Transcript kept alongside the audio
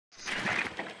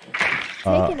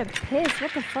Taking a piss.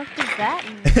 What the fuck does that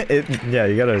mean? Yeah,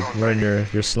 you gotta learn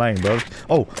your slang, bro.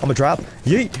 Oh, I'm a drop.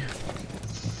 Yeet.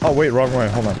 Oh wait, wrong way.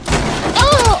 Hold on.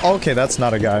 Ah! Okay, that's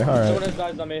not a guy. All right. Someone has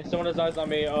eyes on me. Someone has eyes on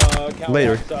me.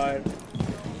 Later. Outside.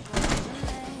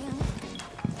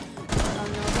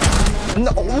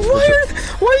 No, why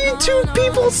are you two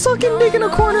people sucking dick in a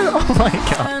corner? Oh my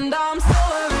god.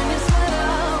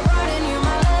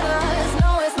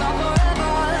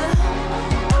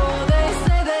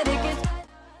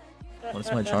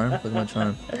 What's my charm? What's my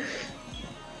charm?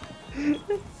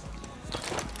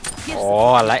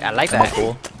 Oh, I like that.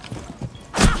 Cool.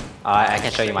 I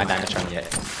can't show you my diamond charm yet.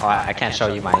 Oh, I can't show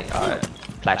you my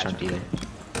plat charm either.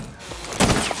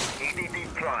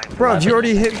 Bro, you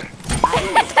already hit.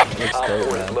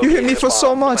 You hit me for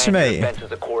so much, mate.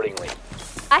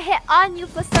 I hit on you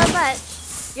for so much.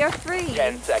 You're free.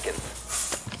 10 seconds.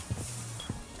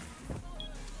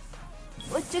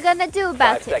 What you gonna do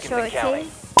about 5 it, seconds and counting.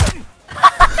 Shorty?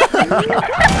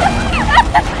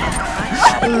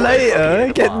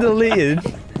 Later, get deleted.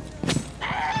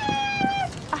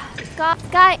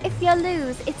 Guy, if you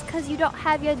lose, it's because you don't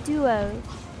have your duo.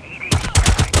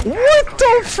 What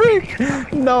the freak?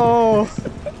 No.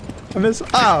 I missed.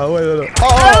 Ah, wait.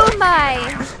 Oh my!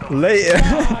 Later.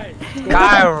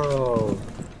 Skyro.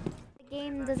 The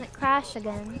game doesn't crash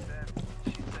again.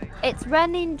 It's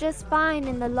running just fine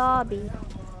in the lobby.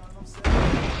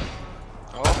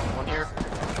 Oh, one here.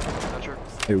 Not sure.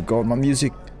 Oh god, my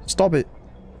music. Stop it.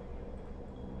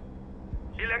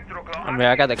 I mean,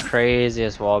 I got the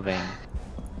craziest wallbang.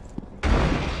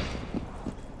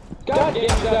 God damn,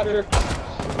 he's after.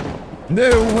 No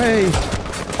way.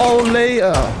 Oh,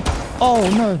 later. Oh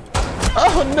no.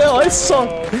 Oh no, I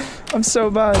suck. I'm so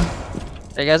bad.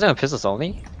 Hey, you guys doing pistols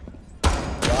only?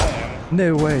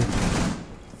 No way.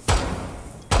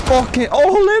 Fucking.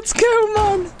 Oh, let's go,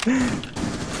 man.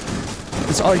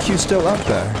 Is IQ still up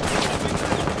there?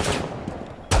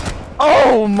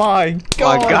 Oh my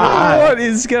god. What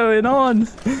is going on?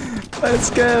 Let's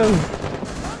go.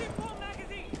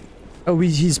 Oh,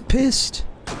 he's pissed.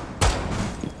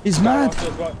 He's mad.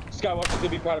 Sky, watch this. You'll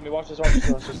be proud of me. Watch this. Watch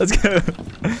this. Let's go.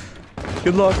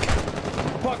 Good luck.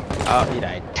 Fuck. Oh, he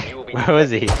died. Where was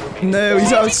he? No,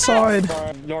 he's outside.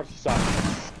 North side.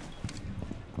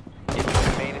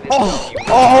 Oh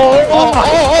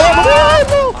my god!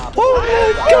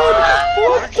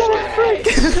 What the frick?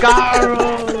 Skyro!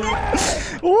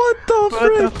 What the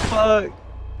frick? fuck?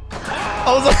 I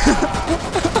was like,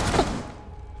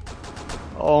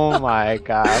 Oh my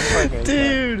god.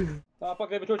 dude. Fuck,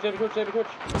 they have a torch.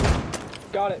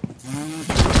 Got it.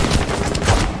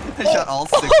 I shot all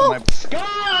 6 of my.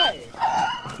 Sky!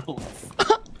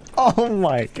 Oh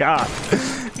my god.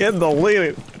 Get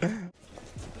deleted.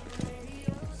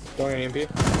 Going EMP.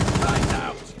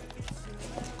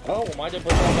 Oh, well, mine didn't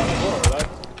push off on the floor, right?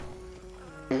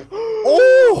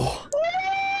 Oh!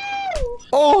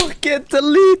 Oh, get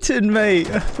deleted, mate.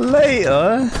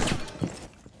 Later.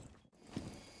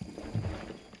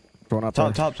 Going up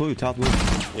Top blue.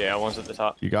 Yeah, one's at the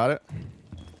top. You got it?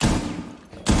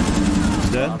 He's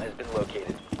dead. Has been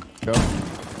located. Go.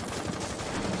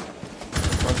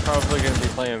 One's probably gonna be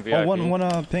playing VIP. Oh,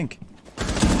 one pink.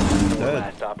 Dead.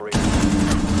 Last operator.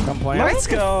 Come play. Let's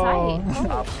go.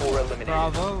 Op 4 eliminated.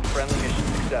 Bravo. Friendly mission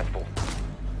successful.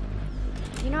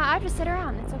 You know, I just sit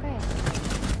around. It's okay.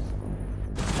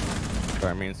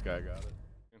 Sorry, me and Sky got it.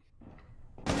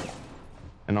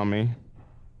 And on me.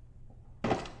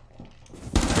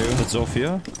 That's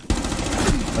Zofia.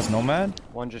 That's Nomad.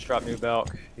 One just dropped new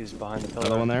Belk. He's behind the pillar.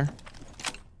 Another one there.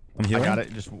 I'm healing. I got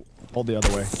it. Just hold the other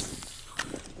way.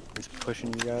 He's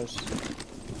pushing you guys.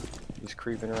 He's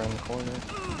creeping around the corner.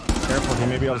 Careful, he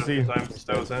may be able to see you.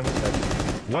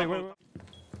 Wait.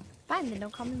 Fine, then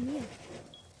don't call me Mia.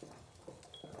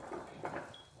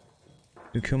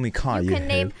 You kill me, Kai.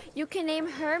 You can name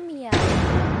her Mia.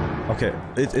 Okay,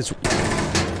 it's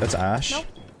that's Ash. Nope.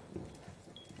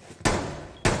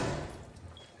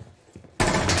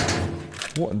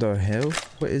 What the hell?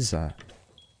 What is that?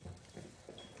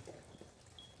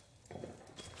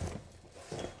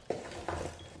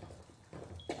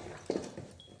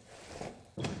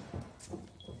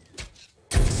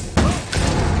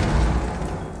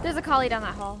 There's a collie down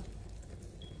that hall.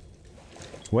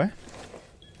 Where?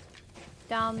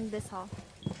 Down this hall.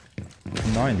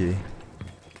 90.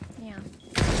 Yeah.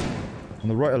 On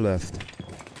the right or left?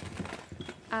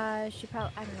 She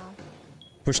probably, I don't know.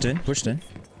 Pushed in.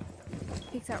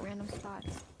 Picks out random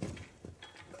spots.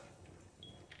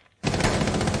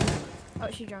 Oh,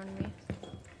 she joined me.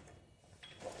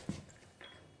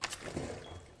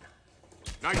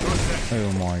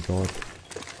 Oh my god.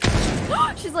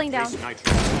 She's laying down.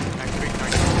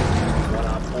 One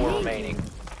op 4 remaining.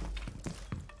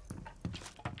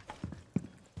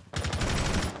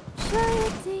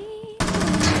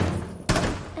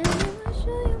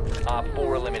 Op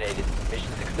 4 eliminated.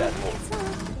 Mission successful.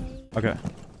 Okay.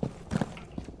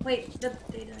 Wait,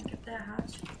 they didn't get that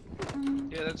hatch.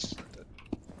 Yeah, that's.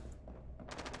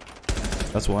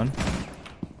 That's one.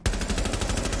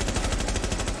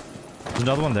 There's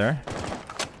another one there.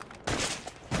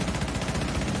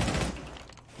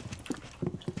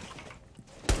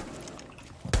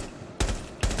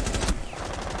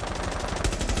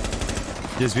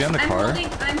 Is behind the car?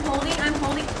 I'm holding.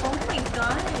 Oh my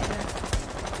god.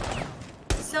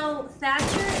 So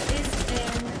Thatcher is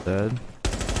in. Dead.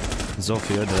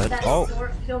 Zofia dead. That Oh.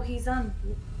 Yo, he's on.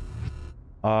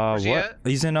 Where's he what? at?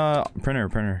 He's in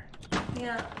printer.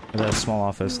 Yeah. That small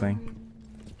office thing.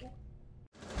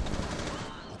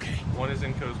 One is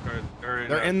in Coast Guard.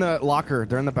 They're in the locker.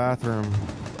 They're in the bathroom.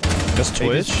 That's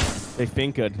Twitch. They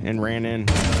finked and ran in.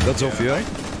 That's Zofia.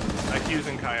 IQ's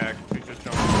in kayak. We just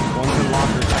jumped. One's in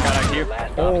locker. I got IQ.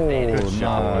 Last op Oh, standing.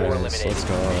 Op 4 nice. eliminated. Let's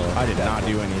go. I did not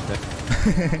do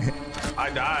anything. I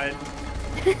died.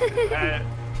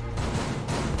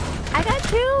 I got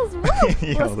kills. Woo!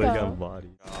 Let's go. body.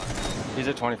 He's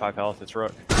at 25 health. It's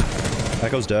Rook.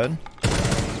 Echo's dead.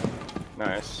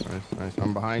 Nice. Nice.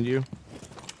 I'm behind you.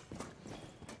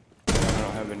 I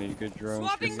don't have any good drones.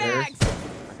 Swapping for this. bags.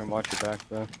 I can watch your back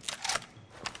though.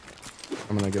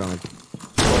 I'm gonna get on.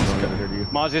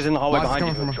 Mozzie's in the hallway Mozzie's behind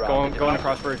you. coming from- Going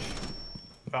across bridge.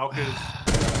 Falk is.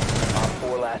 Op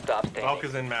 4 last stop standing. Falk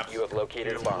is in maps. You have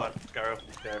located a bomb. Left, Skyro.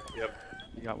 There. Yep.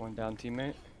 You got one down,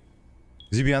 teammate.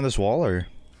 Is he behind this wall or?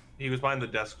 He was behind the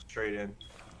desk straight in.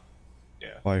 Yeah.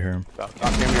 Oh, I hear him. Top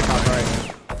camera, top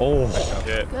right. Oh.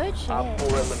 Shit. Good shit. Op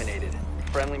 4 eliminated.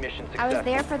 Friendly mission I successful. was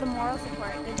there for the moral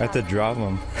support. Good I had to job. drop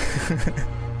him.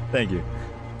 Thank you.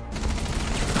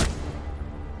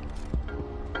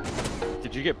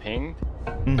 Did you get pinged?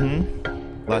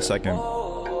 Mm-hmm. Last second.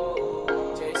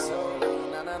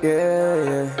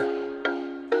 Yeah.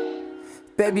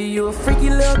 Baby, you a freaky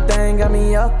little thing, got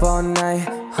me up all night.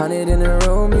 100 in the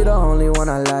room, you the only one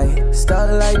I like.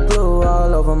 Stuck like glue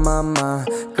all over my mind.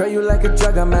 Girl, you like a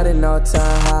drug, I'm at an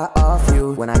all-time high off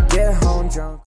you. When I get home drunk.